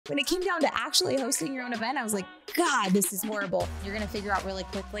when it came down to actually hosting your own event, I was like, God, this is horrible. You're going to figure out really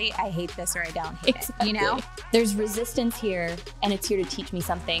quickly, I hate this or I don't hate it, you know? There's resistance here and it's here to teach me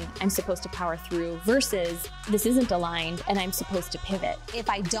something I'm supposed to power through versus this isn't aligned and I'm supposed to pivot. If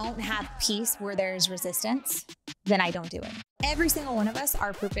I don't have peace where there's resistance, then I don't do it. Every single one of us,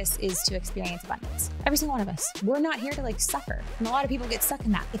 our purpose is to experience abundance. Every single one of us. We're not here to like suffer. And a lot of people get stuck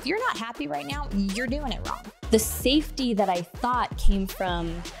in that. If you're not happy right now, you're doing it wrong. The safety that I thought came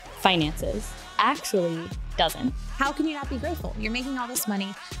from finances actually doesn't. How can you not be grateful? You're making all this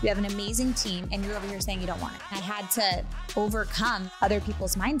money, you have an amazing team, and you're over here saying you don't want it. I had to overcome other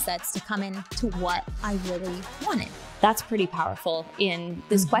people's mindsets to come into what I really wanted. That's pretty powerful in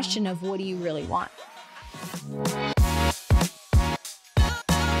this question of what do you really want?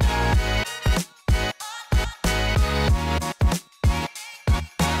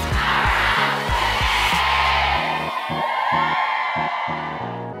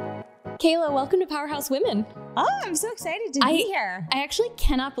 Cayla, welcome to Powerhouse Women. Oh, I'm so excited to be here. I actually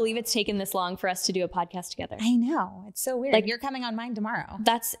cannot believe it's taken this long for us to do a podcast together. I know. It's so weird. Like, you're coming on mine tomorrow.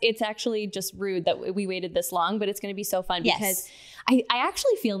 It's actually just rude that we waited this long, but it's going to be so fun because I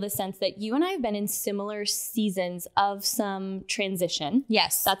actually feel this sense that you and I have been in similar seasons of some transition.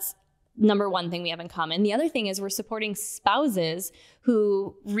 Yes. That's number one thing we have in common. The other thing is we're supporting spouses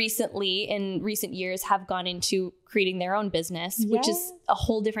who in recent years have gone into creating their own business, which is a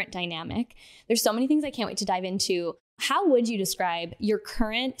whole different dynamic. There's so many things I can't wait to dive into. How would you describe your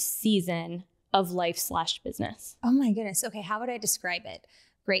current season of life/business? Oh my goodness. Okay. How would I describe it?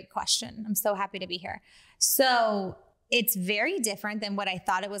 Great question. I'm so happy to be here. So it's very different than what I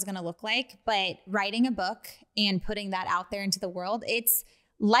thought it was going to look like, but writing a book and putting that out there into the world, it's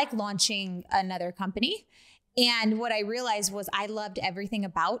like launching another company. And what I realized was I loved everything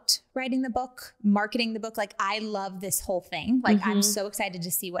about writing the book, marketing the book. Like I love this whole thing. Like I'm so excited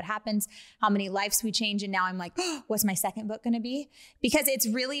to see what happens, how many lives we change. And now I'm like, oh, what's my second book going to be? Because it's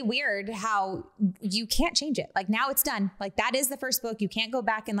really weird how you can't change it. Like now it's done. Like that is the first book. You can't go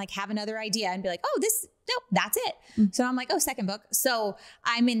back and like have another idea and be like, oh, nope, that's it. So I'm like, oh, second book. So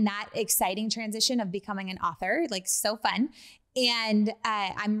I'm in that exciting transition of becoming an author, like so fun. And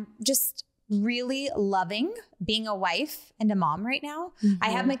I'm just really loving being a wife and a mom right now. I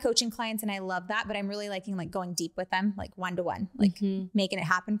have my coaching clients and I love that, but I'm really liking like going deep with them, like one-to-one, like making it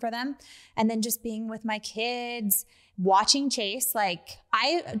happen for them. And then just being with my kids, watching Chase. Like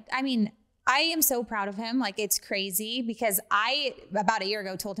I mean, I am so proud of him. Like it's crazy because I, about a year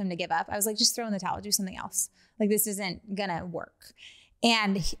ago, told him to give up. I was like, just throw in the towel, do something else. Like this isn't gonna work.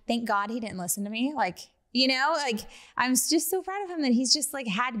 And thank God he didn't listen to me. Like, you know, like I'm just so proud of him that he's just like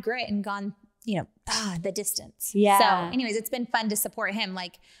had grit and gone, you know, the distance. Yeah. So anyways, it's been fun to support him.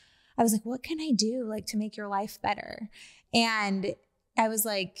 Like I was like, what can I do like to make your life better? And I was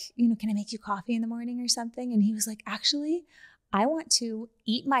like, you know, can I make you coffee in the morning or something? And he was like, actually, I want to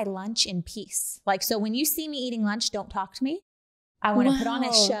eat my lunch in peace. Like, so when you see me eating lunch, don't talk to me. I want to put on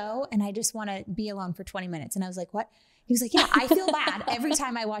a show and I just want to be alone for 20 minutes. And I was like, what? He was like, yeah, I feel bad every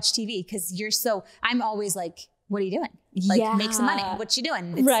time I watch TV because I'm always like, what are you doing? Like, make some money. What you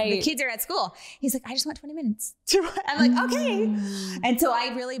doing? The kids are at school. He's like, I just want 20 minutes. I'm like, okay. And so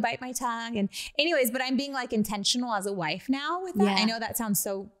I really bite my tongue. And anyways, but I'm being like intentional as a wife now with that. Yeah. I know that sounds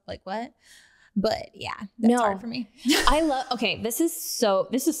so like what? But yeah, that's hard for me. This is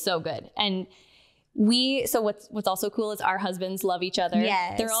so good. And so what's also cool is our husbands love each other.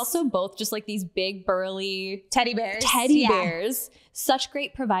 Yes. They're also both just like these big burly teddy bears, such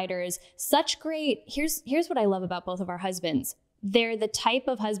great providers, here's what I love about both of our husbands. They're the type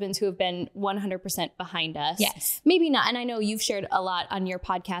of husbands who have been 100% behind us. Yes. Maybe not. And I know you've shared a lot on your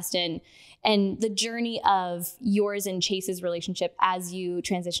podcast and the journey of yours and Chase's relationship as you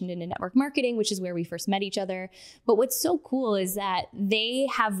transitioned into network marketing, which is where we first met each other. But what's so cool is that they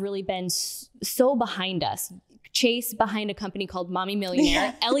have really been so behind us. Chase behind a company called Mommy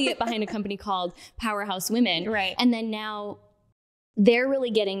Millionaire, Elliot behind a company called Powerhouse Women. Right. And then now they're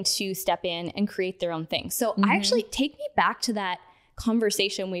really getting to step in and create their own thing. So I actually take me back to that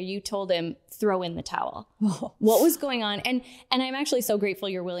conversation where you told him, throw in the towel. What was going on? And I'm actually so grateful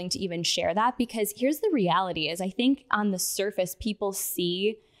you're willing to even share that because here's the reality is I think on the surface, people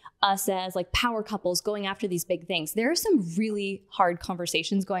see us as like power couples going after these big things. There are some really hard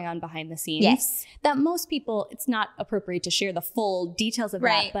conversations going on behind the scenes that most people, it's not appropriate to share the full details of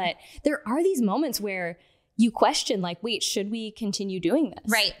that, but there are these moments where you question like, wait, should we continue doing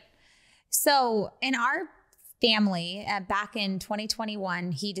this? Right. So in our family, back in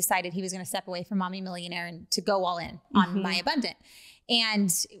 2021, he decided he was going to step away from Mommy Millionaire and to go all in on My Abundant.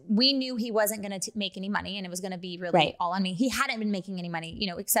 And we knew he wasn't going to make any money and it was going to be really all on me. He hadn't been making any money,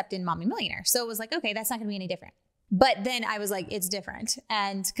 except in Mommy Millionaire. So it was like, okay, that's not going to be any different. But then I was like, it's different.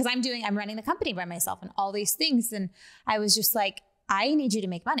 And because I'm running the company by myself and all these things. And I was just like, I need you to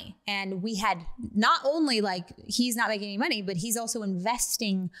make money. And we had not only like, he's not making any money, but he's also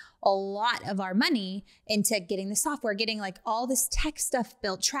investing a lot of our money into getting the software, getting like all this tech stuff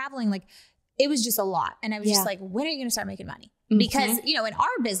built, traveling. Like it was just a lot. And I was just like, when are you going to start making money? Because, in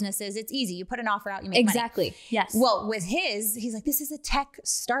our businesses, it's easy. You put an offer out, you make money. Exactly. Yes. Well, with he's like, this is a tech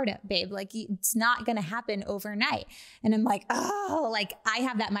startup, babe. Like it's not going to happen overnight. And I'm like, oh, like I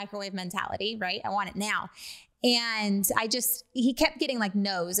have that microwave mentality, right? I want it now. And he kept getting like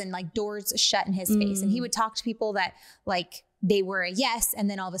no's and like doors shut in his face. And he would talk to people that like they were a yes. And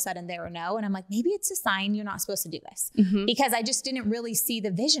then all of a sudden they were no. And I'm like, maybe it's a sign you're not supposed to do this because I just didn't really see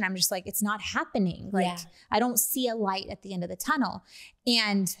the vision. I'm just like, it's not happening. Like I don't see a light at the end of the tunnel.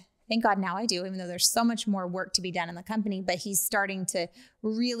 And thank God now I do, even though there's so much more work to be done in the company, but he's starting to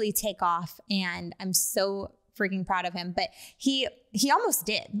really take off and I'm so freaking proud of him. But he almost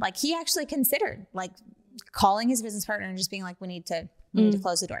did. Like he actually considered like calling his business partner and just being like, we need to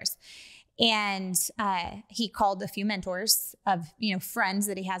close the doors. And he called a few mentors of, friends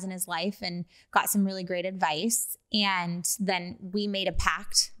that he has in his life and got some really great advice. And then we made a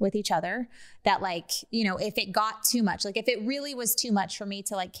pact with each other that like, if it got too much, like if it really was too much for me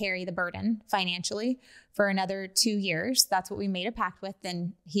to like carry the burden financially for another 2 years, that's what we made a pact with,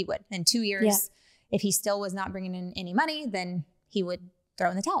 then he would. In 2 years, if he still was not bringing in any money, then he would throw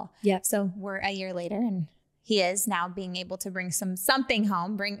in the towel. Yeah. So we're a year later and he is now being able to bring something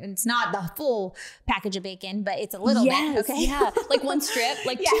home. It's not the full package of bacon, but it's a little bit. Okay. Yeah. Like one strip,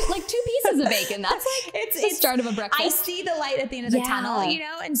 like two pieces of bacon. That's like it's the start of a breakfast. I see the light at the end of the tunnel,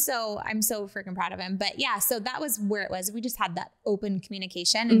 and so I'm so freaking proud of him. But yeah, so that was where it was. We just had that open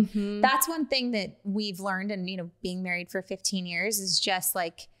communication. And that's one thing that we've learned and, being married for 15 years is just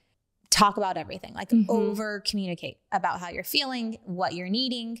like, talk about everything, like over communicate about how you're feeling, what you're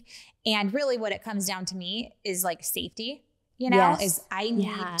needing. And really what it comes down to me is like safety, is I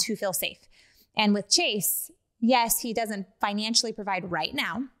need to feel safe. And with Chase, yes, he doesn't financially provide right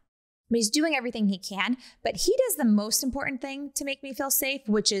now, but he's doing everything he can. But he does the most important thing to make me feel safe,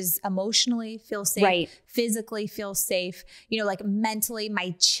 which is emotionally feel safe, physically feel safe, like mentally,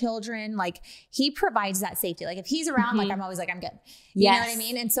 my children, like he provides that safety. Like if he's around, like I'm always like, I'm good. You know what I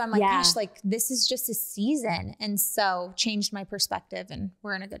mean? And so I'm like, gosh, like this is just a season. And so changed my perspective and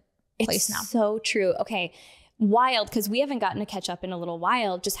we're in a good place now. So true. Okay. Wild, because we haven't gotten to catch up in a little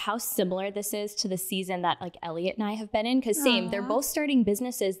while, just how similar this is to the season that like Elliot and I have been in. Because they're both starting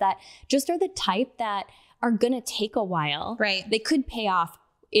businesses that just are the type that are going to take a while. Right. They could pay off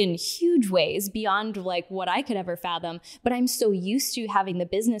in huge ways beyond like what I could ever fathom. But I'm so used to having the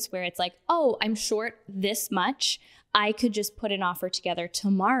business where it's like, oh, I'm short this much. I could just put an offer together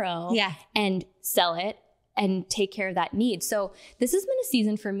tomorrow and sell it and take care of that need. So this has been a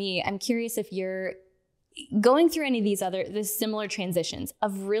season for me. I'm curious if you're going through any of these similar transitions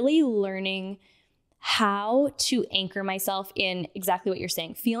of really learning how to anchor myself in exactly what you're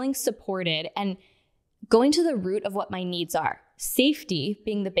saying, feeling supported and going to the root of what my needs are, safety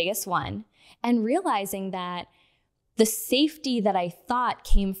being the biggest one, and realizing that the safety that I thought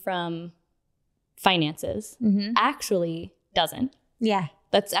came from finances actually doesn't. Yeah.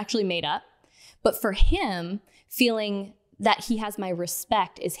 That's actually made up. But for him, feeling that he has my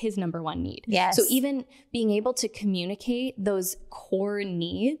respect is his number one need. Yes. So even being able to communicate those core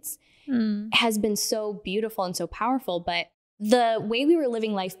needs has been so beautiful and so powerful. But the way we were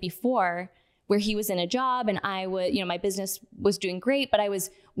living life before, where he was in a job and I would, my business was doing great, but I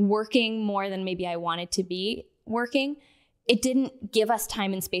was working more than maybe I wanted to be working. It didn't give us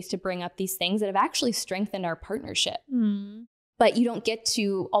time and space to bring up these things that have actually strengthened our partnership. But you don't get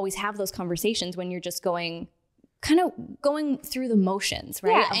to always have those conversations when you're just going through the motions,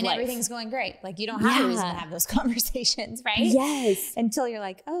 right? Yeah, and everything's going great. Like you don't have a reason to have those conversations, right? Yes. Until you're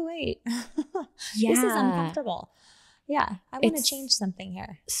like, oh wait, this is uncomfortable. Yeah, I want to change something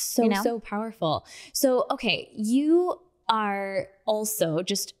here. So powerful. So, okay, you are also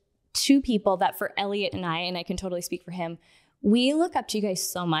just two people that for Elliot and I can totally speak for him, we look up to you guys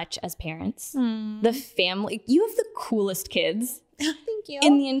so much as parents. The family, you have the coolest kids. Thank you.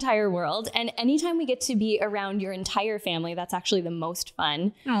 In the entire world. And anytime we get to be around your entire family, that's actually the most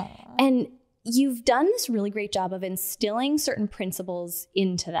fun. Aww. And you've done this really great job of instilling certain principles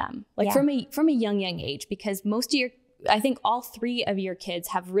into them, like from a young age, because most of your I think all three of your kids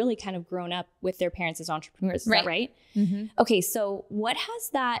have really kind of grown up with their parents as entrepreneurs. Is that right? Mm-hmm. Okay. So what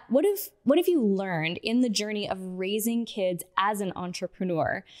have you learned in the journey of raising kids as an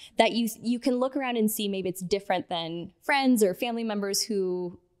entrepreneur that you can look around and see maybe it's different than friends or family members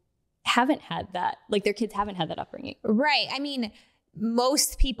who haven't had that, like their kids haven't had that upbringing? Right. I mean,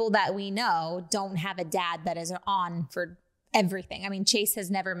 most people that we know don't have a dad that is on for everything. I mean, Chase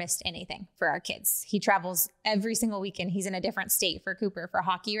has never missed anything for our kids. He travels every single weekend. He's in a different state for Cooper for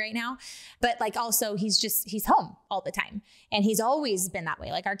hockey right now. But like also he's home all the time. And he's always been that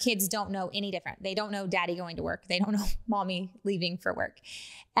way. Like our kids don't know any different. They don't know daddy going to work. They don't know mommy leaving for work.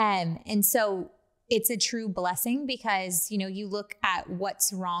 And so it's a true blessing because, you know, you look at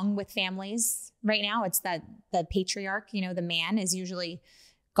what's wrong with families right now. It's that the patriarch, you know, the man is usually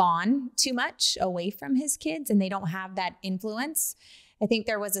gone too much away from his kids and they don't have that influence. I think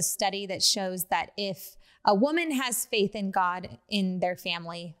there was a study that shows that if a woman has faith in God in their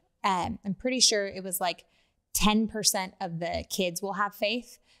family, I'm pretty sure it was like 10% of the kids will have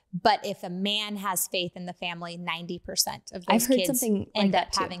faith. But if a man has faith in the family, 90% of those kids end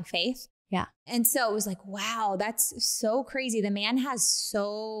up having faith. Yeah. And so it was like, wow, that's so crazy. The man has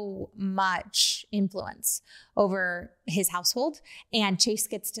so much influence over his household, and Chase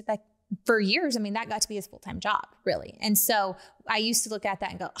gets to that for years. I mean, that got to be his full-time job, really. And so I used to look at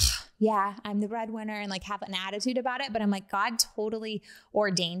that and go, oh, yeah, I'm the breadwinner, and like have an attitude about it. But I'm like, God totally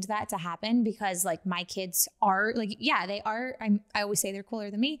ordained that to happen because like my kids are like, yeah, they are. I always say they're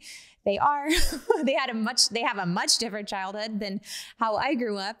cooler than me. They are. They have a much different childhood than how I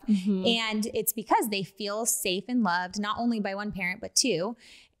grew up. Mm-hmm. And it's because they feel safe and loved, not only by one parent, but two.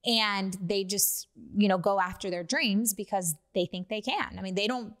 And they just, you know, go after their dreams because they think they can. I mean, they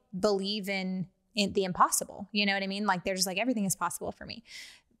don't believe in the impossible. You know what I mean? Like they're just like, everything is possible for me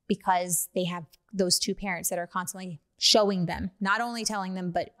because they have those two parents that are constantly showing them, not only telling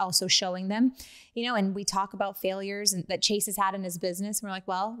them, but also showing them, you know. And we talk about failures and that Chase has had in his business. And we're like,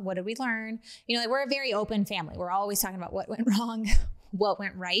 well, what did we learn? You know, like we're a very open family. We're always talking about what went wrong, what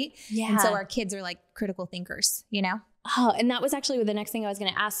went right. Yeah. And so our kids are like critical thinkers, you know? Oh, and that was actually the next thing I was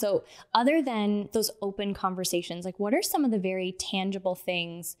going to ask. So other than those open conversations, like what are some of the very tangible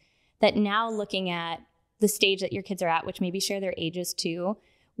things that now looking at the stage that your kids are at, which maybe share their ages too,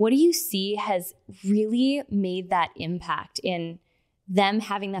 what do you see has really made that impact in them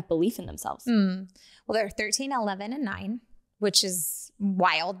having that belief in themselves? Well, they're 13, 11, and 9, which is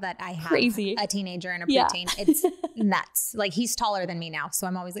wild that I have a teenager and a preteen. Yeah. It's nuts. Like he's taller than me now. So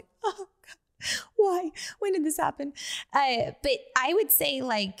I'm always like, oh God, why? When did this happen? But I would say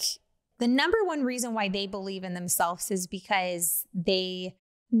like the number one reason why they believe in themselves is because they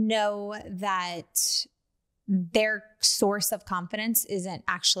know that their source of confidence isn't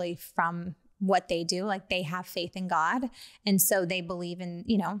actually from what they do. Like they have faith in God. And so they believe in,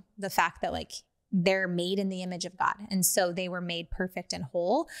 you know, the fact that like they're made in the image of God. And so they were made perfect and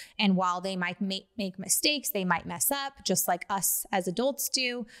whole. And while they might make mistakes, they might mess up just like us as adults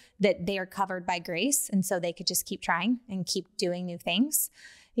do, that they are covered by grace. And so they could just keep trying and keep doing new things.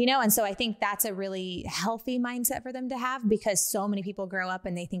 You know, and so I think that's a really healthy mindset for them to have because so many people grow up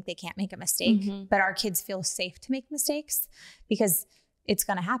and they think they can't make a mistake, mm-hmm. but our kids feel safe to make mistakes because it's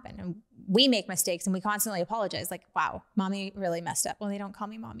going to happen. And we make mistakes and we constantly apologize. Like, wow, mommy really messed up. Well, they don't call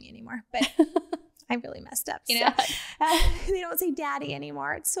me mommy anymore, but I really messed up, you know, they don't say daddy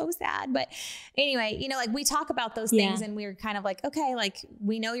anymore. It's so sad. But anyway, you know, like we talk about those things and we're kind of like, okay, like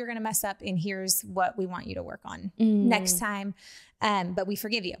we know you're going to mess up and here's what we want you to work on next time. But we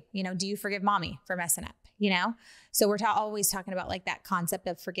forgive you, you know, do you forgive mommy for messing up, you know? So we're always talking about like that concept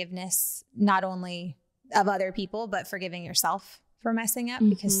of forgiveness, not only of other people, but forgiving yourself for messing up,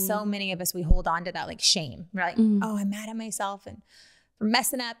 because so many of us, we hold on to that like shame. We're like, oh, I'm mad at myself and for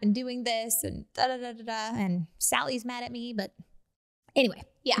messing up and doing this and da da da da da. And Sally's mad at me, but anyway,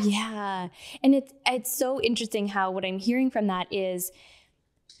 yeah. Yeah. And it's so interesting how what I'm hearing from that is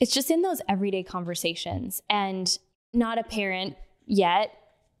it's just in those everyday conversations, and not a parent yet.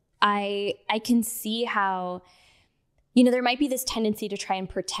 I can see how, you know, there might be this tendency to try and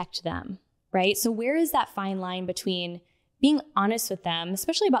protect them, right? So where is that fine line between being honest with them,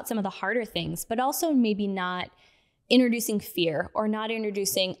 especially about some of the harder things, but also maybe not introducing fear or not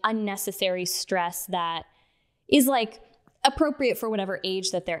introducing unnecessary stress that is like appropriate for whatever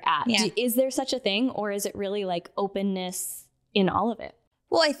age that they're at? Yeah. Is there such a thing, or is it really like openness in all of it?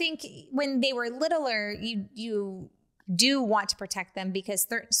 Well, I think when they were littler, you do want to protect them because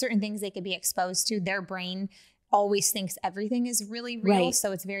certain things they could be exposed to. Their brain always thinks everything is really real. Right.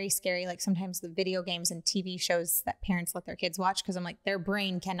 So it's very scary. Like sometimes the video games and TV shows that parents let their kids watch, because I'm like, their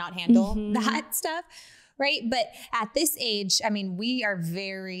brain cannot handle that stuff. right? But at this age, I mean, we are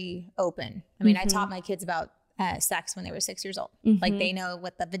very open. I mean, I taught my kids about sex when they were 6 years old. Like they know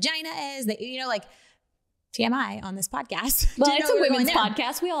what the vagina is. They, you know, like TMI on this podcast. Well, it's a women's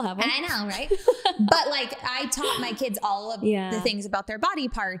podcast. We all have one. I know, right? But like I taught my kids all of the things about their body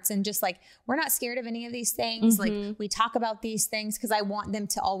parts and just like, we're not scared of any of these things. Like we talk about these things because I want them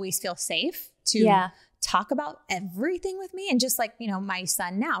to always feel safe to talk about everything with me. And just like, you know, my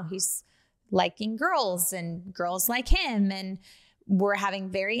son now, he's liking girls and girls like him. And we're having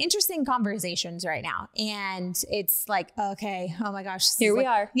very interesting conversations right now. And it's like, okay, oh my gosh. Here we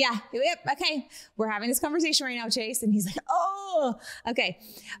are. Yeah. Yep. Okay. We're having this conversation right now, Chase. And he's like, oh, okay.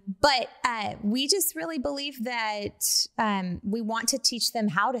 But we just really believe that we want to teach them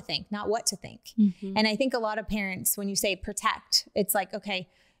how to think, not what to think. And I think a lot of parents, when you say protect, it's like, okay,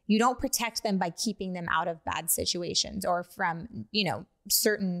 you don't protect them by keeping them out of bad situations or from, you know,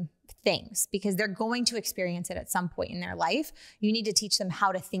 certain things, because they're going to experience it at some point in their life. You need to teach them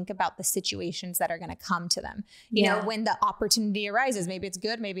how to think about the situations that are going to come to them. You know, when the opportunity arises, maybe it's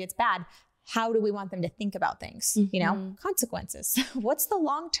good, maybe it's bad. How do we want them to think about things? You know, consequences. What's the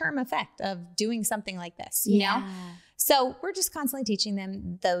long-term effect of doing something like this? You know? So we're just constantly teaching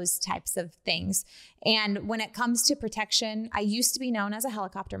them those types of things. And when it comes to protection, I used to be known as a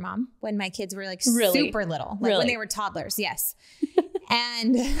helicopter mom when my kids were like super little, like when they were toddlers. Yes.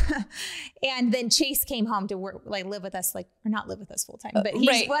 And then Chase came home to work, like live with us, like, or not live with us full time, but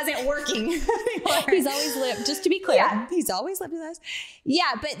he wasn't working anymore. He's always lived, just to be clear. Yeah, he's always lived with us.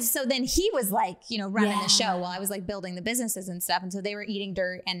 Yeah. But so then he was like, you know, running the show while I was like building the businesses and stuff. And so they were eating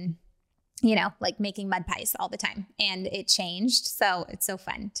dirt and, you know, like making mud pies all the time. And it changed. So it's so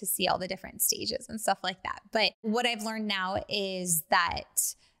fun to see all the different stages and stuff like that. But what I've learned now is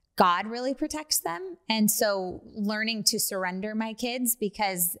that God really protects them. And so learning to surrender my kids,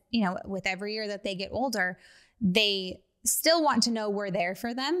 because, you know, with every year that they get older, they still want to know we're there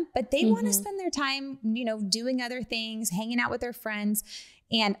for them, but they want to spend their time, you know, doing other things, hanging out with their friends.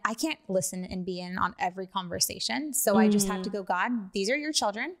 And I can't listen and be in on every conversation. So I just have to go, God, these are your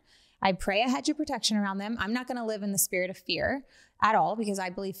children. I pray a hedge of protection around them. I'm not going to live in the spirit of fear at all, because I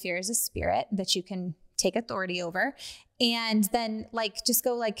believe fear is a spirit that you can take authority over. And then like, just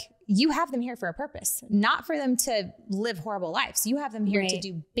go like, you have them here for a purpose, not for them to live horrible lives. You have them here to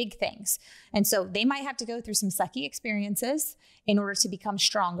do big things. And so they might have to go through some sucky experiences in order to become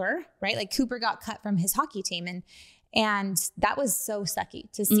stronger, right? Like Cooper got cut from his hockey team, and that was so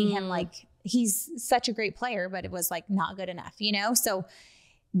sucky to see him. Like, he's such a great player, but it was like not good enough, you know? So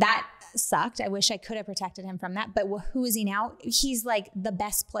that sucked. I wish I could have protected him from that. But who is he now? He's like the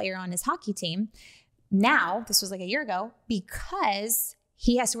best player on his hockey team. Now, this was like a year ago, because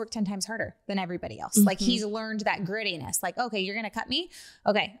he has to work 10 times harder than everybody else. Like he's learned that grittiness, like, okay, you're going to cut me.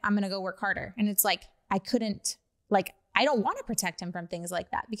 Okay, I'm going to go work harder. And it's like, I don't want to protect him from things like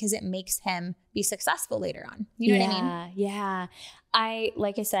that, because it makes him be successful later on. You know what I mean? Yeah.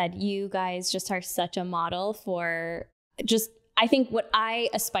 Like I said, you guys just are such a model for just, I think, what I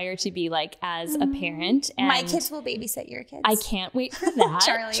aspire to be like as a parent. And my kids will babysit your kids. I can't wait for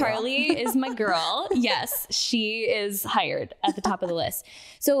that. Charlie is my girl. Yes, she is hired at the top of the list.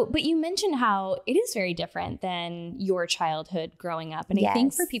 So, but you mentioned how it is very different than your childhood growing up. And I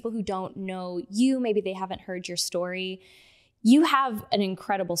think for people who don't know you, maybe they haven't heard your story, you have an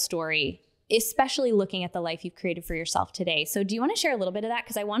incredible story, especially looking at the life you've created for yourself today. So do you want to share a little bit of that?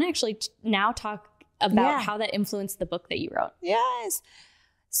 Because I want to actually now talk about how that influenced the book that you wrote. Yes.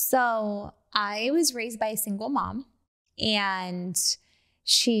 So I was raised by a single mom, and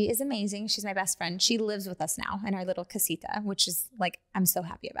she is amazing. She's my best friend. She lives with us now in our little casita, which is like, I'm so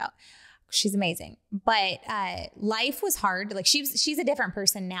happy about. She's amazing. But life was hard. Like she's a different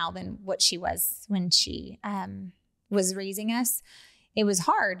person now than what she was when she was raising us. It was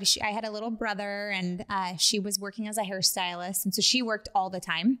hard. I had a little brother, and she was working as a hairstylist. And so she worked all the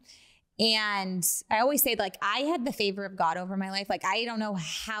time. And I always say, like, I had the favor of God over my life. Like, I don't know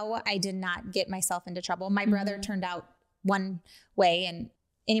how I did not get myself into trouble. My brother turned out one way. And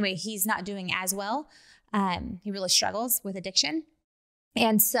anyway, he's not doing as well. He really struggles with addiction.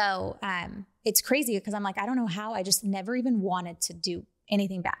 And so it's crazy, because I'm like, I don't know how. I just never even wanted to do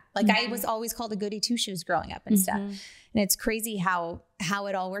anything bad. Like I was always called a goody two shoes growing up and stuff. And it's crazy how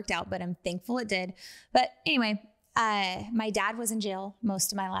it all worked out, but I'm thankful it did. But anyway, my dad was in jail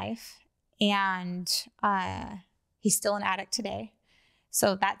most of my life. And he's still an addict today.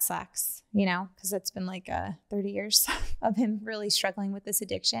 So that sucks, you know, because it's been like 30 years of him really struggling with this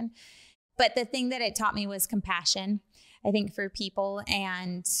addiction. But the thing that it taught me was compassion, I think, for people.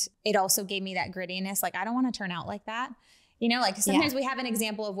 And it also gave me that grittiness. Like, I don't want to turn out like that. You know, like sometimes we have an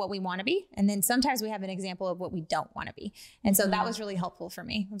example of what we want to be, and then sometimes we have an example of what we don't want to be. And so that was really helpful for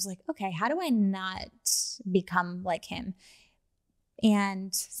me. I was like, okay, how do I not become like him?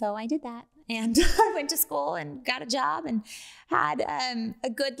 And so I did that. And I went to school and got a job and had a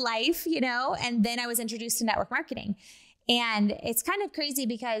good life, you know, and then I was introduced to network marketing. And it's kind of crazy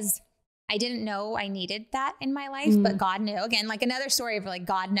because I didn't know I needed that in my life, but God knew. Again, like another story of like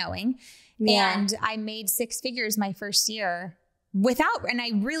God knowing. Yeah. And I made 6 figures my first year without, and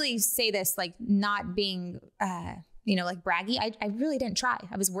I really say this like not being, you know, like braggy. I really didn't try.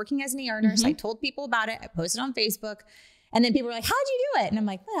 I was working as an ER nurse. I told people about it. I posted on Facebook. And then people were like, how'd you do it? And I'm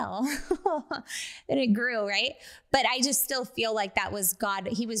like, well, then it grew, right? But I just still feel like that was God.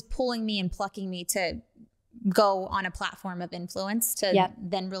 He was pulling me and plucking me to go on a platform of influence to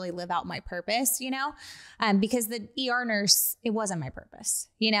then really live out my purpose, you know? Because the ER nurse, it wasn't my purpose.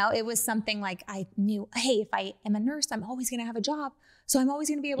 You know, it was something like I knew, hey, if I am a nurse, I'm always going to have a job. So I'm always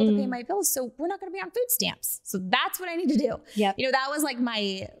going to be able to pay my bills. So we're not going to be on food stamps. So that's what I need to do. You know, that was like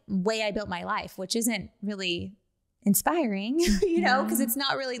my way I built my life, which isn't really inspiring, you know, because it's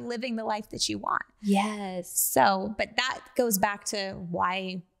not really living the life that you want. Yes. So, but that goes back to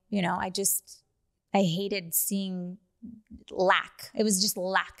why, you know, I hated seeing lack. It was just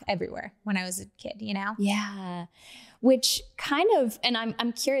lack everywhere when I was a kid, you know? Yeah. Which kind of, and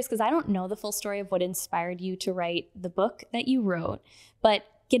I'm curious because I don't know the full story of what inspired you to write the book that you wrote, but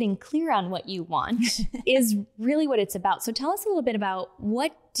getting clear on what you want is really what it's about. So tell us a little bit about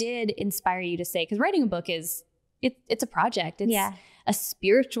what did inspire you to say, because writing a book is, it's a project. It's a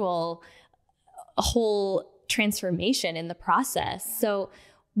spiritual, a whole transformation in the process. So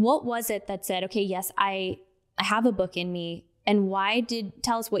what was it that said, okay, yes, I have a book in me, and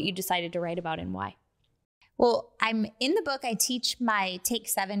tell us what you decided to write about and why? Well, I'm in the book, I teach my Take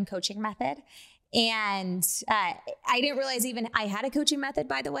 7 coaching method. And I didn't realize even I had a coaching method,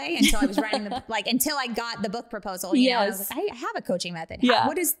 by the way, until I was writing the like until I got the book proposal. You know, I was like, I have a coaching method.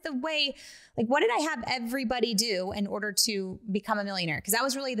 What is the way? Like, what did I have everybody do in order to become a millionaire? Because that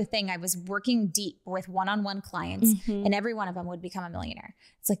was really the thing. I was working deep with one-on-one clients, and every one of them would become a millionaire.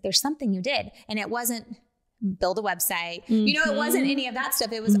 It's like there's something you did, and it wasn't build a website. You know, it wasn't any of that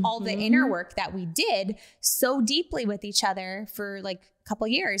stuff. It was all the inner work that we did so deeply with each other for like a couple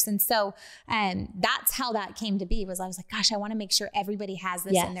of years. And so that's how that came to be. Was I was like, gosh, I want to make sure everybody has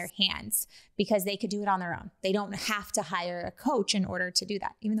this in their hands because they could do it on their own. They don't have to hire a coach in order to do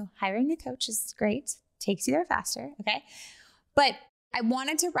that. Even though hiring a coach is great, takes you there faster. Okay. But I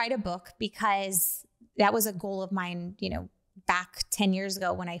wanted to write a book because that was a goal of mine, you know, back 10 years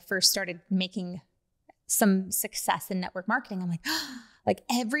ago when I first started making some success in network marketing. I'm like, like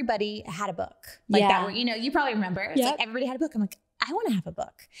everybody had a book like that. Where, you know, you probably remember it's like everybody had a book. I'm like, I want to have a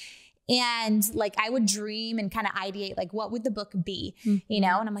book. And like, I would dream and kind of ideate, like, what would the book be, you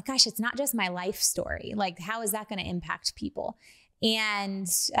know? And I'm like, gosh, it's not just my life story. Like, how is that going to impact people? And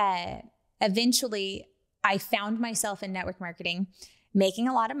eventually I found myself in network marketing, making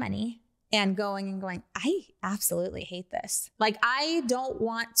a lot of money, and going, I absolutely hate this. Like, I don't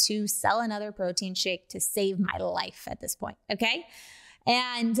want to sell another protein shake to save my life at this point. Okay.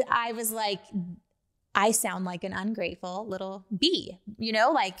 And I was like, I sound like an ungrateful little bee, you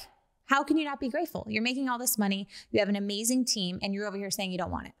know, like, how can you not be grateful? You're making all this money. You have an amazing team, and you're over here saying you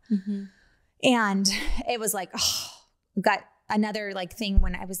don't want it. And it was like, got another like thing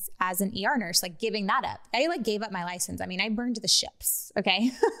when I was as an ER nurse, like giving that up. I like gave up my license. I mean, I burned the ships.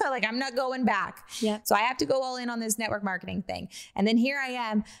 Okay. Like, I'm not going back. So I have to go all in on this network marketing thing. And then here I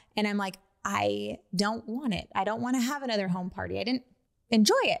am, and I'm like, I don't want it. I don't want to have another home party. I didn't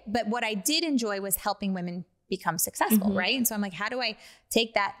enjoy it. But what I did enjoy was helping women become successful. Right. And so I'm like, how do I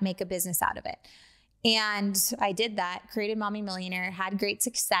take that, make a business out of it? And I did that, created Mommy Millionaire, had great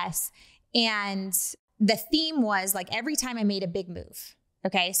success. And the theme was like, every time I made a big move.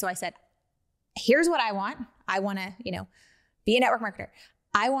 Okay. So I said, here's what I want. I want to, you know, be a network marketer.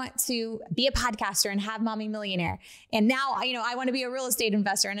 I want to be a podcaster and have Mommy Millionaire. And now, you know, I want to be a real estate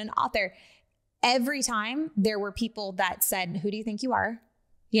investor and an author. Every time there were people that said, who do you think you are?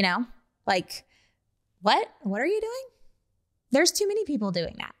 You know, like, what are you doing? There's too many people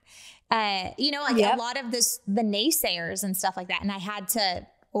doing that. You know, like a lot of the naysayers and stuff like that. And I had to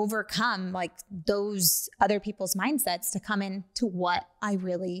overcome like those other people's mindsets to come into what I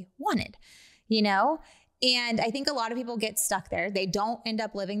really wanted, you know? And I think a lot of people get stuck there. They don't end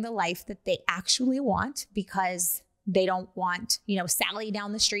up living the life that they actually want because they don't want, you know, Sally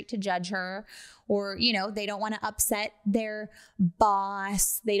down the street to judge her, or, you know, they don't want to upset their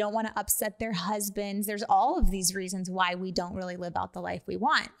boss. They don't want to upset their husbands. There's all of these reasons why we don't really live out the life we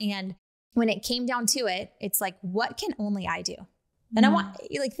want. And when it came down to it, it's like, what can only I do? And I want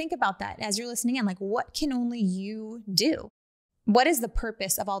you like, think about that as you're listening in, like, what can only you do? What is the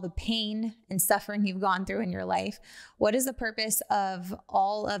purpose of all the pain and suffering you've gone through in your life? What is the purpose of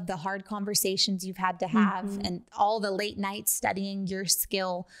all of the hard conversations you've had to have and all the late nights studying your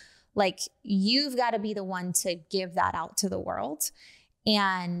skill? Like, you've got to be the one to give that out to the world.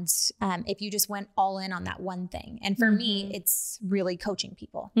 And if you just went all in on that one thing, and for me, it's really coaching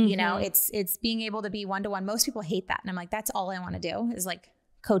people, you know, it's being able to be one-to-one. Most people hate that. And I'm like, that's all I want to do is like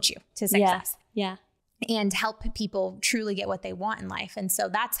coach you to success. Yeah. And help people truly get what they want in life. And so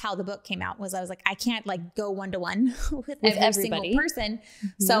that's how the book came out, was I was like, I can't like go one-to-one with every single person.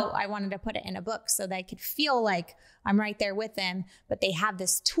 So I wanted to put it in a book so that I could feel like I'm right there with them, but they have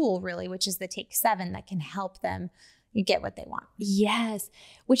this tool really, which is the Take 7 that can help them get what they want. Yes.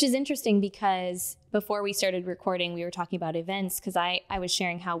 Which is interesting because before we started recording, we were talking about events, because I was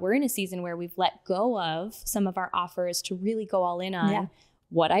sharing how we're in a season where we've let go of some of our offers to really go all in on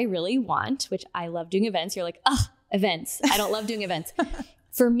what I really want, which I love doing events. You're like, events. I don't love doing events.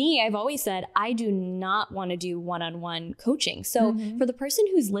 For me, I've always said, I do not want to do one-on-one coaching. So for the person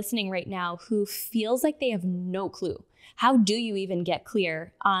who's listening right now, who feels like they have no clue, how do you even get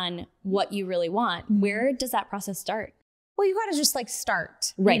clear on what you really want? Where does that process start? Well, you got to just like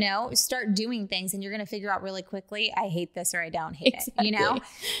start, you know, start doing things, and you're going to figure out really quickly, I hate this or I don't hate it, you know?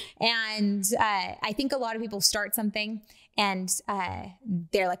 And I think a lot of people start something and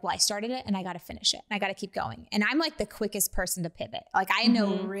they're like, well, I started it and I got to finish it and I got to keep going. And I'm like the quickest person to pivot. Like, I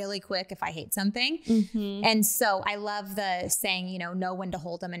know really quick if I hate something. And so I love the saying, you know when to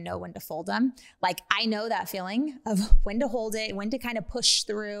hold them and know when to fold them. Like, I know that feeling of when to hold it, when to kind of push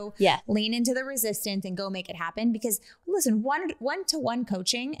through, lean into the resistance and go make it happen. Because listen, one-to-one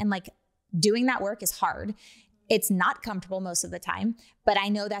coaching and like doing that work is hard. It's not comfortable most of the time, but I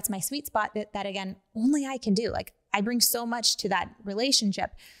know that's my sweet spot that again, only I can do. Like, I bring so much to that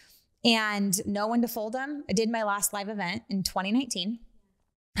relationship, and know when to fold them. I did my last live event in 2019.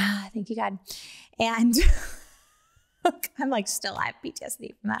 Thank you, God. And I'm like, still I have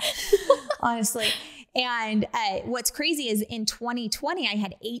PTSD from that, honestly. And what's crazy is in 2020, I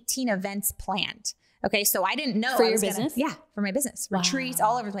had 18 events planned. Okay. So I didn't know. For your business? Yeah. For my business. Wow. Retreats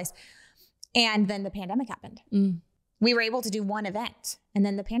all over the place. And then the pandemic happened. We were able to do one event, and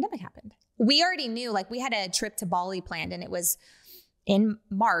then the pandemic happened. We already knew, like, we had a trip to Bali planned, and it was in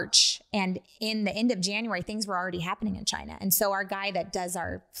March, and in the end of January, things were already happening in China. And so our guy that does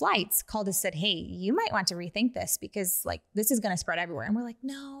our flights called us, said, hey, you might want to rethink this, because like, this is going to spread everywhere. And we're like,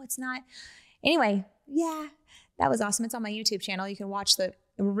 no, it's not. Anyway, yeah, that was awesome. It's on my YouTube channel. You can watch the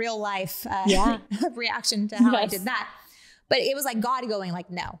real life reaction to how I did that. But it was like God going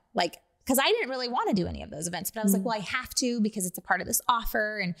like, no, like, because I didn't really want to do any of those events, but I was like, well, I have to, because it's a part of this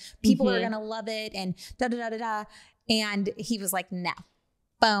offer and people are going to love it and da, da, da, da, da. And he was like, no,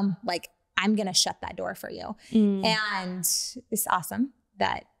 boom. Like, I'm going to shut that door for you. And it's awesome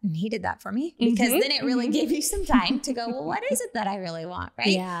that he did that for me, because then it really gave you some time to go, well, what is it that I really want? Right.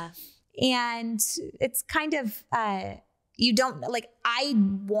 Yeah. And it's kind of, you don't like, I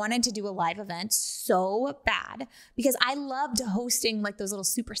wanted to do a live event so bad because I loved hosting like those little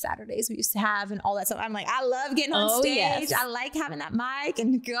super Saturdays we used to have and all that stuff. I'm like, I love getting on stage. Yes. I like having that mic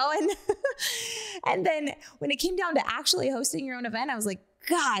and going. And then when it came down to actually hosting your own event, I was like,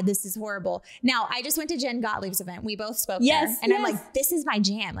 God, this is horrible. Now, I just went to Jen Gottlieb's event. We both spoke there. And I'm like, this is my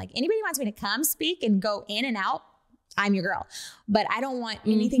jam. Like, anybody wants me to come speak and go in and out, I'm your girl. But I don't want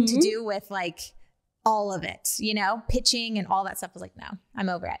anything to do with like all of it, you know, pitching and all that stuff. I was like, no, I'm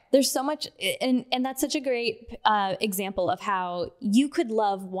over it. There's so much. And that's such a great example of how you could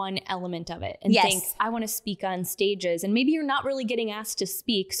love one element of it and think, I want to speak on stages. And maybe you're not really getting asked to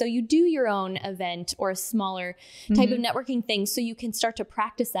speak. So you do your own event or a smaller type of networking thing so you can start to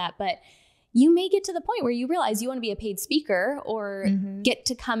practice that. But you may get to the point where you realize you want to be a paid speaker or get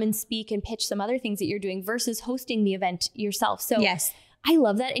to come and speak and pitch some other things that you're doing versus hosting the event yourself. So I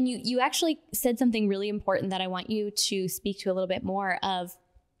love that. And you actually said something really important that I want you to speak to a little bit more of,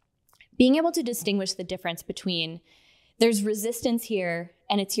 being able to distinguish the difference between there's resistance here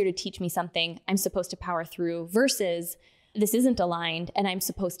and it's here to teach me something I'm supposed to power through versus this isn't aligned and I'm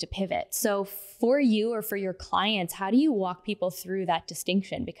supposed to pivot. So for you or for your clients, how do you walk people through that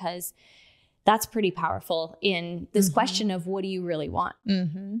distinction? Because that's pretty powerful in this question of what do you really want?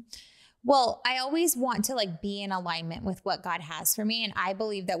 Well, I always want to like be in alignment with what God has for me. And I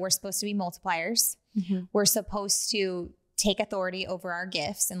believe that we're supposed to be multipliers. We're supposed to take authority over our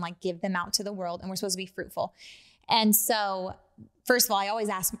gifts and like give them out to the world. And we're supposed to be fruitful. And so first of all, I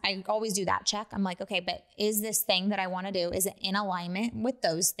always do that check. I'm like, okay, but is this thing that I want to do, is it in alignment with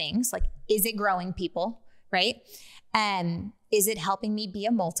those things? Like, is it growing people? Right? Is it helping me be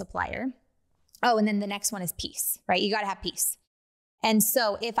a multiplier? Oh, and then the next one is peace, right? You got to have peace. And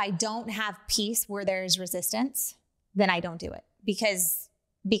so if I don't have peace where there's resistance, then I don't do it because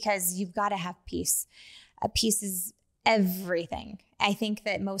you've got to have peace. Peace is everything. I think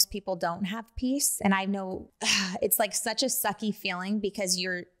that most people don't have peace. And I know it's like such a sucky feeling because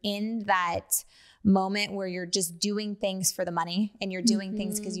you're in that moment where you're just doing things for the money and you're doing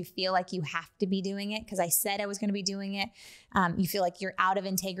things because you feel like you have to be doing it because I said I was going to be doing it. You feel like you're out of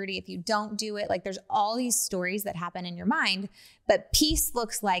integrity if you don't do it. Like there's all these stories that happen in your mind, but peace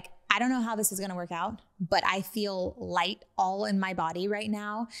looks like, I don't know how this is going to work out, but I feel light all in my body right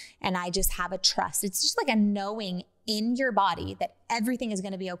now. And I just have a trust. It's just like a knowing in your body that everything is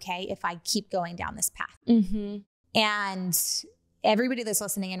going to be okay if I keep going down this path. And everybody that's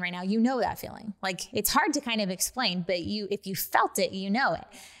listening in right now, you know that feeling. Like it's hard to kind of explain, but if you felt it, you know it.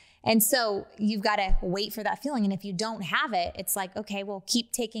 And so you've got to wait for that feeling. And if you don't have it, it's like, okay, well,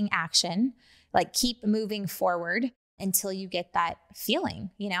 keep taking action, like keep moving forward until you get that feeling,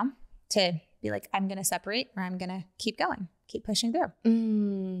 to be like, I'm going to separate or I'm going to keep going, keep pushing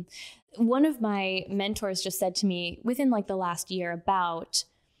through. One of my mentors just said to me within like the last year about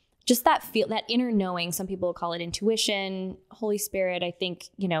just that inner knowing. Some people call it intuition, Holy Spirit. I think,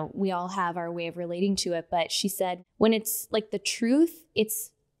 we all have our way of relating to it. But she said, when it's like the truth,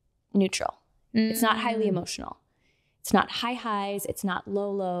 it's neutral. It's not highly emotional. It's not high highs. It's not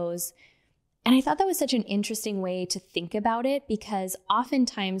low lows. And I thought that was such an interesting way to think about it because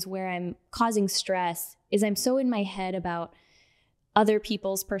oftentimes where I'm causing stress is I'm so in my head about other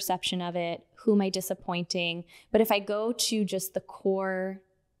people's perception of it. Who am I disappointing? But if I go to just the core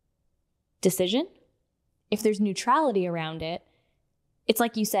decision, if there's neutrality around it, it's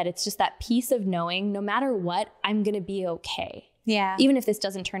like you said, it's just that peace of knowing no matter what, I'm going to be okay. Yeah. Even if this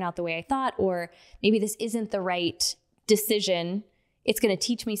doesn't turn out the way I thought, or maybe this isn't the right decision, it's going to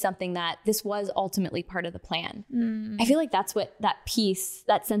teach me something that this was ultimately part of the plan. I feel like that's what that peace,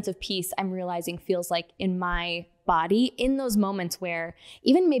 that sense of peace I'm realizing feels like in my body in those moments where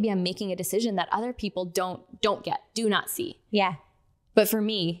even maybe I'm making a decision that other people do not see. Yeah. But for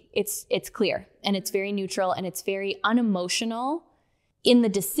me, it's clear and it's very neutral and it's very unemotional in the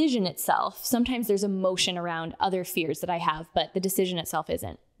decision itself. Sometimes there's emotion around other fears that I have, but the decision itself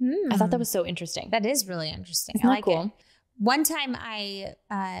isn't. I thought that was so interesting. That is really interesting. Isn't I that like cool? it. One time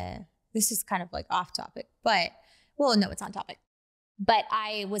this is kind of like off topic, no, it's on topic. But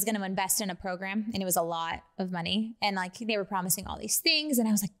I was going to invest in a program and it was a lot of money. And like they were promising all these things. And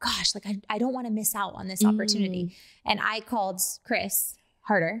I was like, gosh, like I don't want to miss out on this opportunity. And I called Chris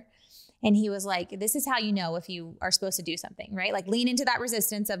Harder and he was like, this is how you know if you are supposed to do something, right? Like lean into that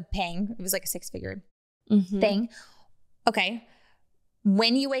resistance of paying. It was like a 6-figure thing. Okay.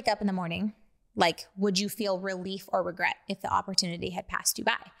 When you wake up in the morning, like, would you feel relief or regret if the opportunity had passed you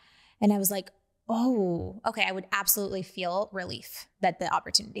by? And I was like, oh, okay. I would absolutely feel relief that the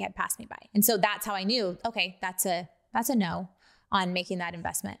opportunity had passed me by. And so that's how I knew, okay, that's a no on making that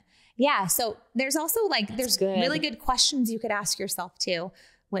investment. Yeah. So there's also like, really good questions you could ask yourself too,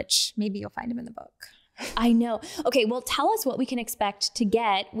 which maybe you'll find them in the book. I know. Okay. Well, tell us what we can expect to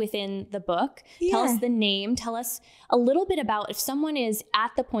get within the book. Yeah. Tell us the name. Tell us a little bit about if someone is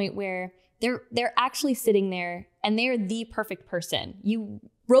at the point where they're actually sitting there and they're the perfect person. You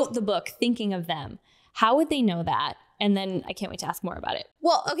wrote the book thinking of them. How would they know that? And then I can't wait to ask more about it.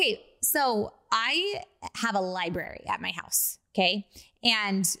 Well, okay. So I have a library at my house. Okay.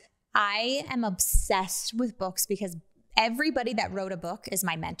 And I am obsessed with books because everybody that wrote a book is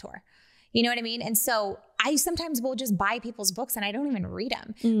my mentor. You know what I mean? And so I sometimes will just buy people's books and I don't even read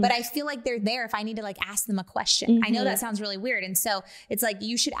them, but I feel like they're there if I need to like ask them a question. I know that sounds really weird. And so it's like,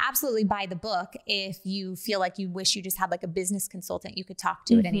 you should absolutely buy the book if you feel like you wish you just had like a business consultant you could talk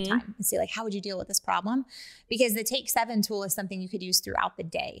to at any time and say like, how would you deal with this problem? Because the Take 7 tool is something you could use throughout the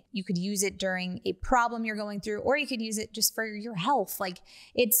day. You could use it during a problem you're going through, or you could use it just for your health. Like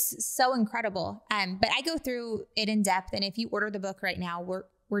it's so incredible. But I go through it in depth. And if you order the book right now, we're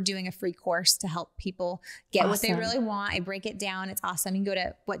doing a free course to help people get what they really want. I break it down. It's awesome. You can go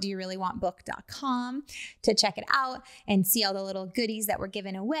to whatdoyourreallyWantBook.com to check it out and see all the little goodies that we're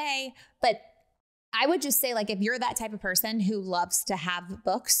giving away. But I would just say, like, if you're that type of person who loves to have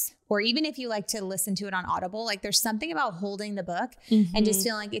books, or even if you like to listen to it on Audible, like there's something about holding the book and just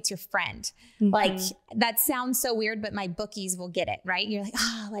feeling like it's your friend. Like that sounds so weird, but my bookies will get it, right? You're like,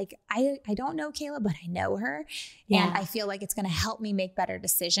 like I don't know Cayla, but I know her. Yeah. And I feel like it's going to help me make better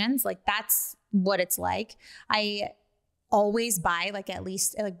decisions. Like that's what it's like. I always buy like at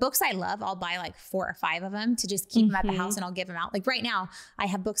least like books I love. I'll buy like 4 or 5 of them to just keep them at the house, and I'll give them out. Like right now I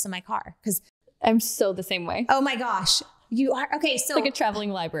have books in my car because I'm so the same way. Oh my gosh. You are. Okay. So like a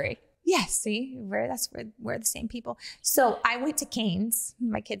traveling library. Yes. See, we're the same people. So I went to Cane's.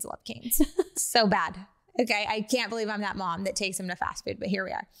 My kids love Cane's so bad. Okay. I can't believe I'm that mom that takes them to fast food, but here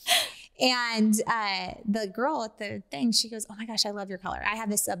we are. And the girl at the thing, she goes, oh my gosh, I love your color. I have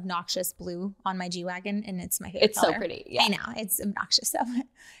this obnoxious blue on my G-Wagon and it's my favorite color. It's so pretty. Yeah. I know. It's obnoxious. So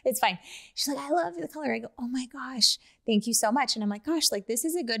it's fine. She's like, I love the color. I go, oh my gosh, thank you so much. And I'm like, gosh, like this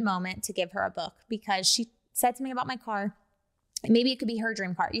is a good moment to give her a book because she said to me about my car. Maybe it could be her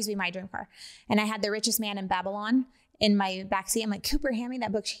dream car. It used to be my dream car. And I had The Richest Man in Babylon in my backseat. I'm like, Cooper, hand me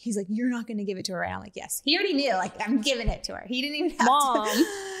that book. He's like, you're not going to give it to her, right? I'm like, yes. He already knew, like, I'm giving it to her. He didn't even have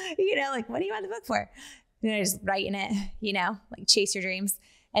to, like, what do you want the book for? And I just write in it, like chase your dreams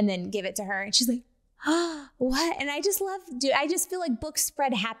and then give it to her. And she's like, oh, what? And I just I just feel like books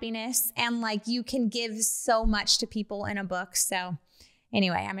spread happiness and like you can give so much to people in a book. So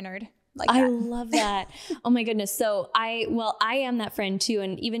anyway, I'm a nerd. Like I love that. Oh my goodness. So I am that friend too.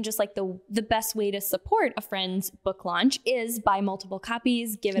 And even just like the best way to support a friend's book launch is buy multiple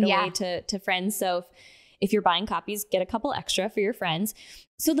copies, give it away to friends. So if you're buying copies, get a couple extra for your friends.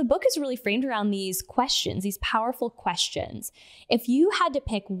 So the book is really framed around these questions, these powerful questions. If you had to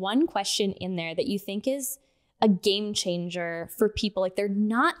pick one question in there that you think is a game changer for people, like they're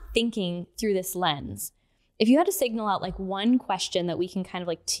not thinking through this lens, if you had to signal out like one question that we can kind of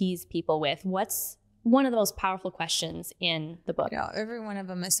like tease people with, what's one of the most powerful questions in the book? Every one of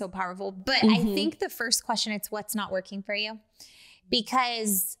them is so powerful. But I think the first question, it's what's not working for you.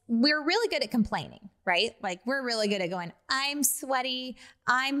 Because we're really good at complaining, right? Like we're really good at going, I'm sweaty.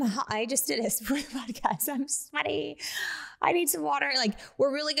 I just did this for the podcast. I'm sweaty. I need some water. Like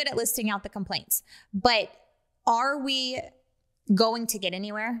we're really good at listing out the complaints. But are we going to get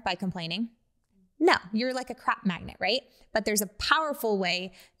anywhere by complaining? No, you're like a crap magnet, right? But there's a powerful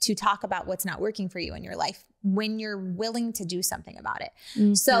way to talk about what's not working for you in your life when you're willing to do something about it.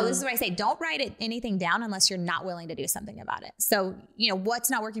 So this is what I say, don't write anything down unless you're not willing to do something about it. So, what's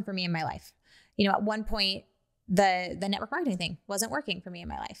not working for me in my life? At one point, the network marketing thing wasn't working for me in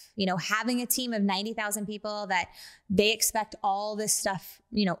my life. Having a team of 90,000 people that they expect all this stuff,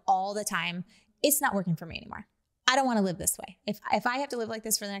 all the time, it's not working for me anymore. I don't want to live this way. If I have to live like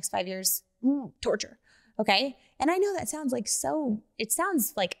this for the next 5 years, torture. Okay. And I know that sounds like it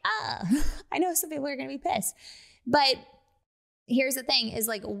sounds like, I know some people are going to be pissed, but here's the thing is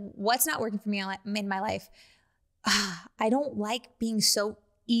like, what's not working for me in my life? I don't like being so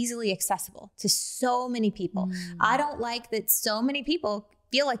easily accessible to so many people. I don't like that so many people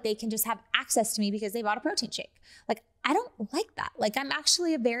feel like they can just have access to me because they bought a protein shake. Like, I don't like that. Like, I'm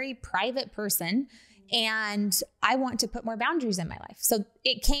actually a very private person. And I want to put more boundaries in my life. So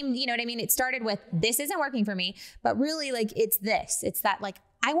it came, you know what I mean? It started with, this isn't working for me, but really like, it's that like,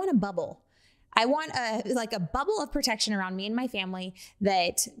 I want a bubble. I want a bubble of protection around me and my family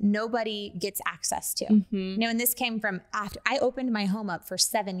that nobody gets access to. And this came from after I opened my home up for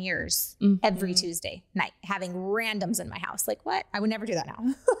 7 years, every Tuesday night, having randoms in my house. Like what? I would never do that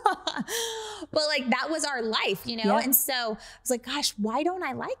now. But like, that was our life, And so I was like, gosh, why don't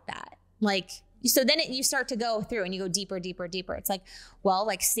I like that? Like, so then you start to go through and you go deeper, deeper, deeper. It's like, well,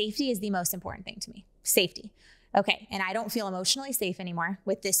 like safety is the most important thing to me. Safety. Okay. And I don't feel emotionally safe anymore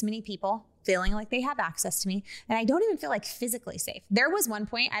with this many people feeling like they have access to me. And I don't even feel like physically safe. There was one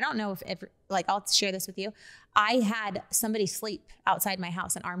point, I don't know if like, I'll share this with you. I had somebody sleep outside my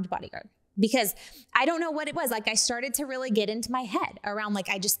house, an armed bodyguard, because I don't know what it was. Like I started to really get into my head around, like,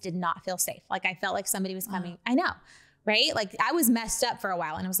 I just did not feel safe. Like I felt like somebody was coming. I know. Right? Like I was messed up for a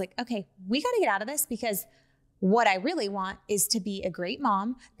while and I was like, okay, we got to get out of this because what I really want is to be a great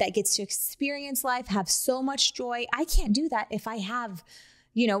mom that gets to experience life, have so much joy. I can't do that if I have,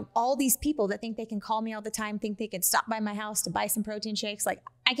 all these people that think they can call me all the time, think they can stop by my house to buy some protein shakes. Like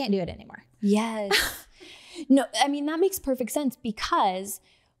I can't do it anymore. Yes. No, I mean, that makes perfect sense because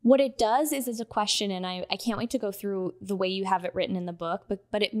what it does is a question, and I can't wait to go through the way you have it written in the book,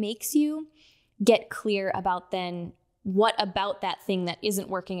 but it makes you get clear about then what about that thing that isn't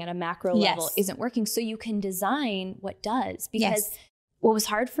working at a macro level isn't working, so you can design what does. Because what was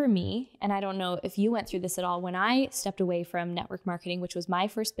hard for me, and I don't know if you went through this at all, when I stepped away from network marketing, which was my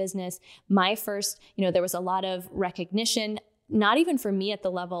first business, there was a lot of recognition, not even for me at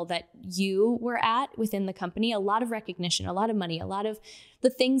the level that you were at within the company, a lot of recognition, a lot of money, a lot of the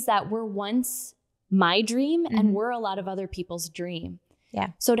things that were once my dream and were a lot of other people's dream.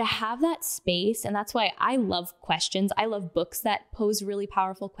 Yeah. So to have that space, and that's why I love questions. I love books that pose really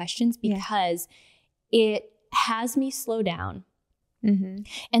powerful questions because it has me slow down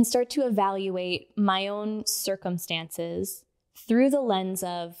and start to evaluate my own circumstances through the lens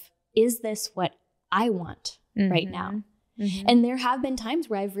of, is this what I want right now? And there have been times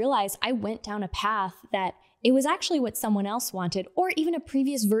where I've realized I went down a path that it was actually what someone else wanted, or even a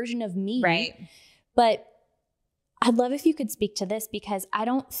previous version of me. Right. But I'd love if you could speak to this, because I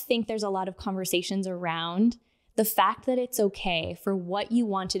don't think there's a lot of conversations around the fact that it's okay for what you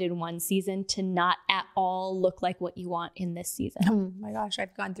wanted in one season to not at all look like what you want in this season. Oh my gosh,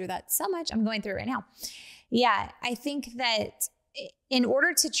 I've gone through that so much. I'm going through it right now. Yeah, I think that in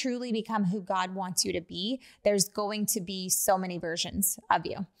order to truly become who God wants you to be, there's going to be so many versions of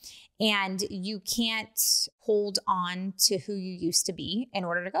you. And you can't hold on to who you used to be in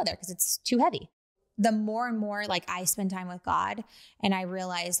order to go there, because it's too heavy. The more and more like I spend time with God and I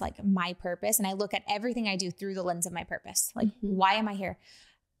realize like my purpose, and I look at everything I do through the lens of my purpose. Like, why am I here?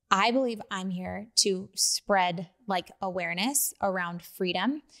 I believe I'm here to spread like awareness around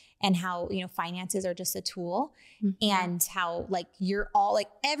freedom and how, you know, finances are just a tool, and how like you're all like,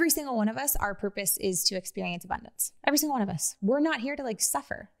 every single one of us, our purpose is to experience abundance. Every single one of us. We're not here to like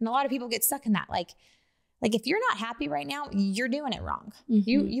suffer. And a lot of people get stuck in that. Like if you're not happy right now, you're doing it wrong.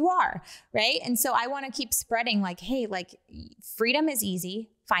 You are, right? And so I want to keep spreading like, hey, like freedom is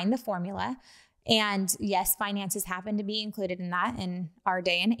easy. Find the formula. And yes, finances happen to be included in that in our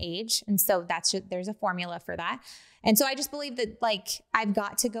day and age. And so there's a formula for that. And so I just believe that like, I've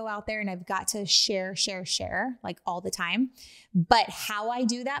got to go out there and I've got to share like all the time, but how I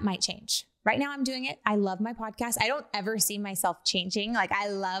do that might change. Right now I'm doing it. I love my podcast. I don't ever see myself changing. Like I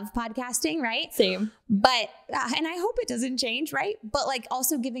love podcasting, right? Same. But, and I hope it doesn't change, right? But like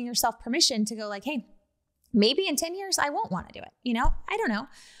also giving yourself permission to go like, hey, maybe in 10 years, I won't want to do it. You know, I don't know.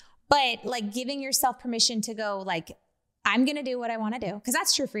 But like giving yourself permission to go like, I'm going to do what I want to do. Cause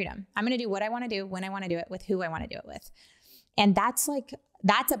that's true freedom. I'm going to do what I want to do when I want to do it with who I want to do it with. And that's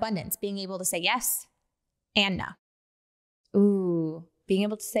abundance, being able to say yes and no. Ooh, being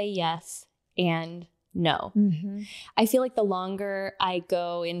able to say yes and no. I feel like the longer I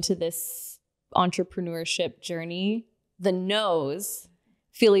go into this entrepreneurship journey, the no's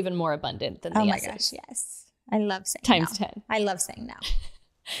feel even more abundant than the yeses. Oh my gosh, yes. I love saying times no. 10. I love saying no.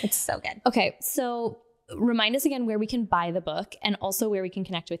 It's so good. Okay, so remind us again where we can buy the book and also where we can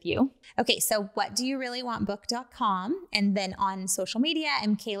connect with you. Okay, so whatdoyourellywantbook.com, and then on social media,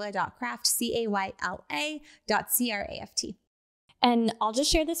 I'm Cayla.craft, Cayla.craft. And I'll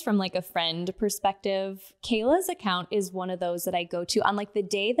just share this from like a friend perspective. Cayla's account is one of those that I go to on like the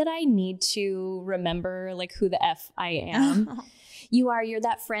day that I need to remember like who the F I am. You're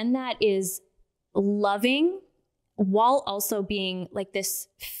that friend that is loving while also being like this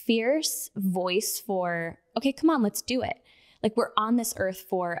fierce voice for, okay, come on, let's do it. Like we're on this earth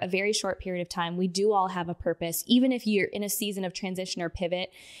for a very short period of time. We do all have a purpose. Even if you're in a season of transition or pivot,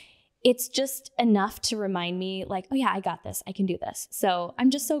 it's just enough to remind me like, oh yeah, I got this. I can do this. So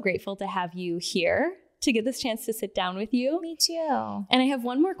I'm just so grateful to have you here to get this chance to sit down with you. Me too. And I have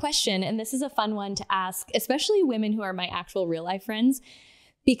one more question, and this is a fun one to ask, especially women who are my actual real life friends,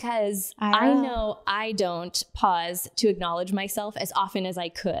 because I know I don't pause to acknowledge myself as often as I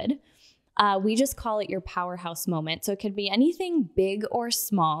could. We just call it your powerhouse moment. So it could be anything big or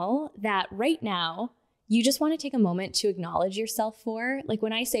small that right now you just want to take a moment to acknowledge yourself for. Like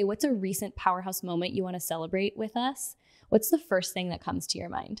when I say, what's a recent powerhouse moment you want to celebrate with us? What's the first thing that comes to your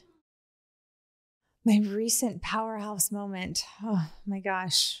mind? My recent powerhouse moment. Oh my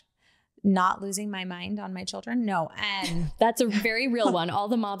gosh. Not losing my mind on my children. No. And that's a very real one. All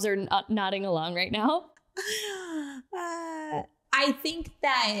the moms are nodding along right now. I think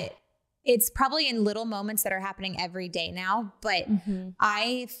that it's probably in little moments that are happening every day now, but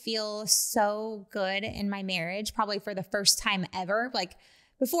I feel so good in my marriage, probably for the first time ever. Like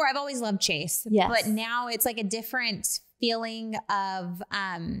before, I've always loved Chase, but now it's like a different feeling of,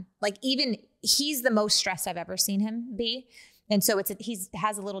 like even he's the most stressed I've ever seen him be. And so he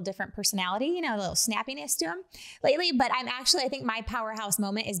has a little different personality, you know, a little snappiness to him lately. But I think my powerhouse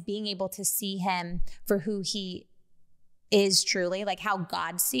moment is being able to see him for who he is truly, like how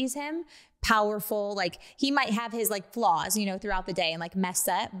God sees him. Powerful. Like he might have his like flaws, you know, throughout the day and like mess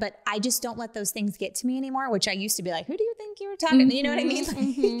up, but I just don't let those things get to me anymore, which I used to be like, who do you think you were talking to? You know what I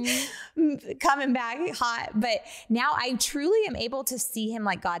mean? Like, coming back hot. But now I truly am able to see him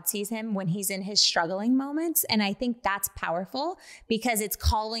like God sees him when he's in his struggling moments. And I think that's powerful because it's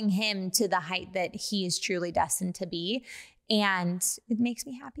calling him to the height that he is truly destined to be. And it makes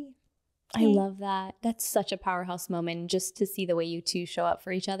me happy. I love that. That's such a powerhouse moment. Just to see the way you two show up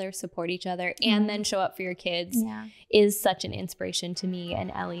for each other, support each other, and then show up for your kids is such an inspiration to me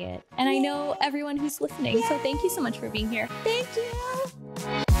and Elliot. And I know everyone who's listening. So thank you so much for being here. Thank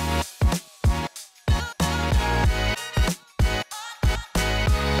you.